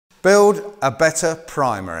Build a better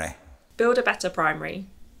primary. Build a better primary.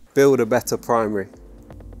 Build a better primary.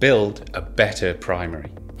 Build a better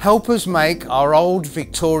primary. Help us make our old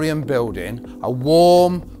Victorian building a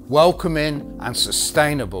warm, welcoming and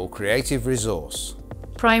sustainable creative resource.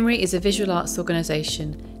 Primary is a visual arts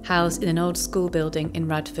organisation housed in an old school building in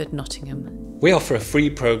Radford, Nottingham. We offer a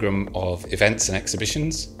free programme of events and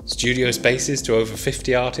exhibitions, studio spaces to over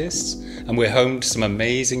 50 artists, and we're home to some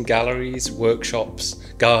amazing galleries, workshops,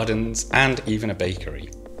 gardens and even a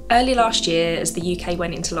bakery. Early last year, as the UK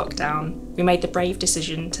went into lockdown, we made the brave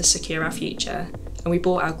decision to secure our future, and we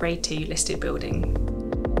bought our Grade 2 listed building.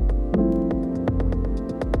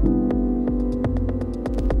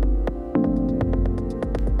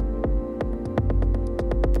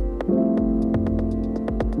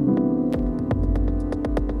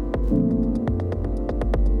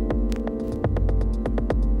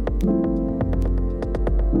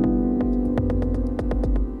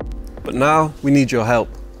 But now we need your help.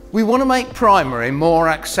 We want to make primary more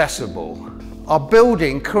accessible. Our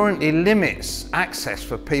building currently limits access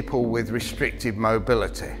for people with restricted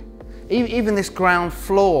mobility. Even this ground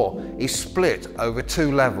floor is split over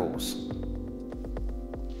 2 levels.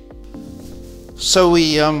 So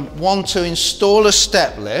we want to install a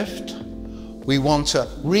step lift, we want to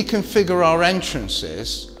reconfigure our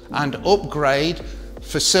entrances and upgrade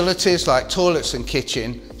facilities like toilets and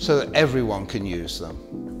kitchen so that everyone can use them.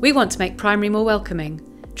 We want to make primary more welcoming,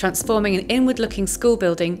 transforming an inward-looking school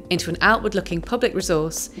building into an outward-looking public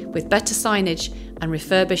resource with better signage and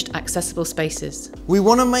refurbished accessible spaces. We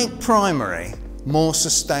want to make primary more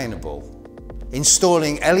sustainable,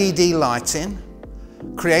 installing LED lighting,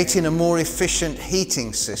 creating a more efficient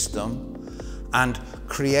heating system and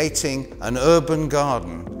creating an urban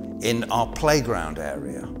garden in our playground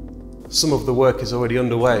area. Some of the work is already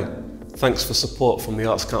underway, thanks for support from the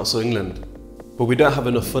Arts Council England. But we don't have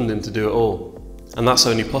enough funding to do it all, and that's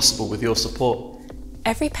only possible with your support.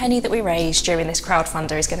 Every penny that we raise during this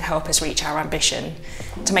crowdfunder is going to help us reach our ambition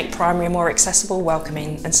to make primary a more accessible,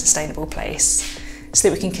 welcoming and sustainable place, so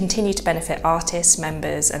that we can continue to benefit artists,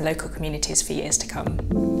 members and local communities for years to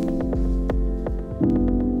come.